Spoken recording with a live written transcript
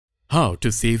How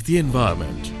to save the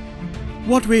environment?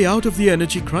 What way out of the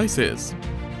energy crisis?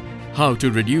 How to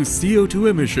reduce CO2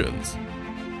 emissions?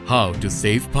 How to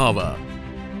save power?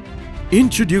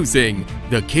 Introducing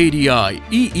the KDI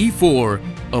EE4,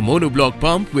 a monobloc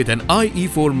pump with an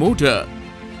IE4 motor.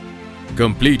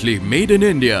 Completely made in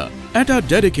India at our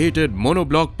dedicated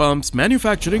monobloc pumps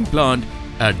manufacturing plant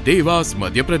at Devas,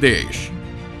 Madhya Pradesh.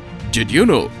 Did you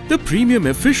know the premium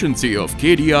efficiency of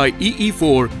KDI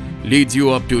EE4 leads you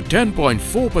up to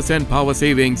 10.4% power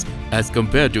savings as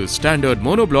compared to standard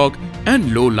monobloc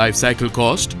and low life cycle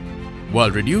cost,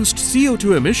 while reduced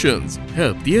CO2 emissions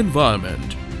help the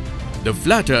environment. The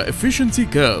flatter efficiency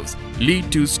curves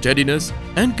lead to steadiness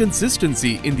and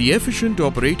consistency in the efficient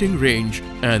operating range,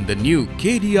 and the new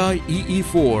KDI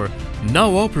EE4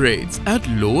 now operates at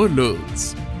lower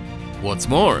loads. What's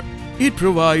more, it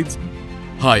provides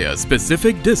higher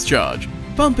specific discharge,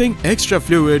 pumping extra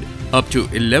fluid up to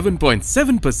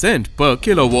 11.7% per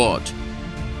kilowatt,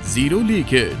 zero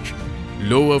leakage,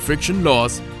 lower friction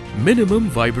loss, minimum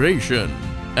vibration,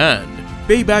 and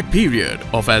payback period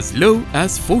of as low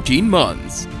as 14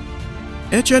 months.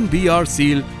 HNBR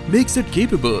seal makes it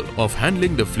capable of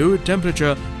handling the fluid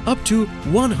temperature up to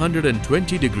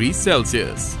 120 degrees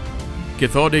Celsius.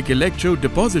 Cathodic electrode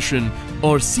deposition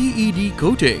or CED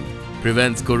coating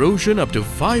prevents corrosion up to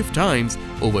 5 times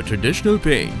over traditional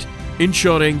paint,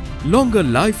 ensuring longer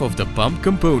life of the pump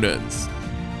components.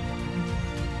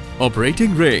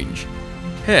 Operating range: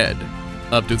 head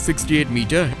up to 68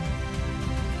 meter,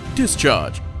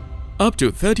 discharge up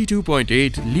to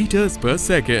 32.8 liters per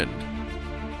second,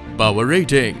 power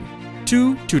rating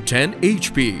 2 to 10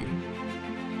 HP.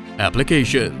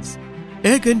 Applications: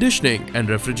 air conditioning and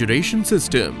refrigeration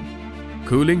system,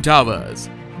 cooling towers,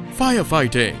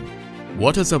 firefighting,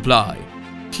 water supply,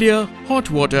 clear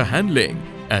hot water handling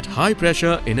at high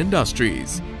pressure in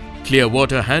industries, clear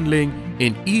water handling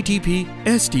in ETP,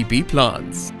 STP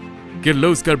plants.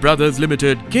 Kirloskar Brothers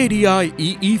Limited KDI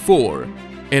EE4,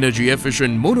 energy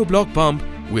efficient monobloc pump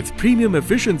with premium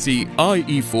efficiency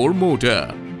IE4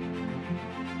 motor.